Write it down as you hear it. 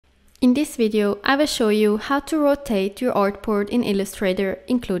In this video, I will show you how to rotate your artboard in Illustrator,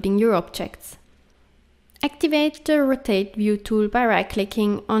 including your objects. Activate the Rotate View tool by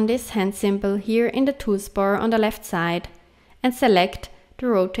right-clicking on this hand symbol here in the tools bar on the left side and select the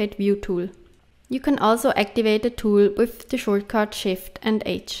Rotate View tool. You can also activate the tool with the shortcut Shift and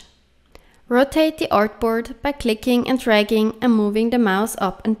H. Rotate the artboard by clicking and dragging and moving the mouse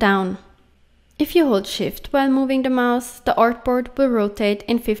up and down. If you hold Shift while moving the mouse, the artboard will rotate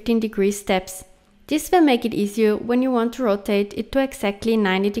in 15-degree steps. This will make it easier when you want to rotate it to exactly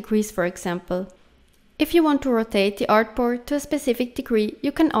 90 degrees, for example. If you want to rotate the artboard to a specific degree,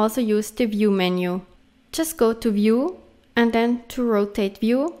 you can also use the View menu. Just go to View and then to Rotate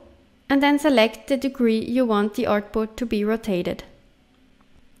View, and then select the degree you want the artboard to be rotated.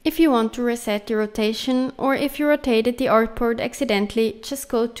 If you want to reset the rotation, or if you rotated the artboard accidentally, just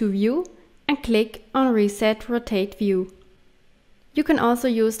go to View and click on Reset Rotate View. You can also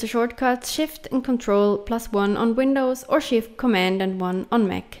use the shortcuts Shift and Ctrl+1 on Windows or Shift Command and 1 on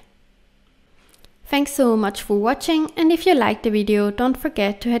Mac. Thanks so much for watching, and if you liked the video, don't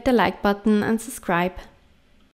forget to hit the like button and subscribe.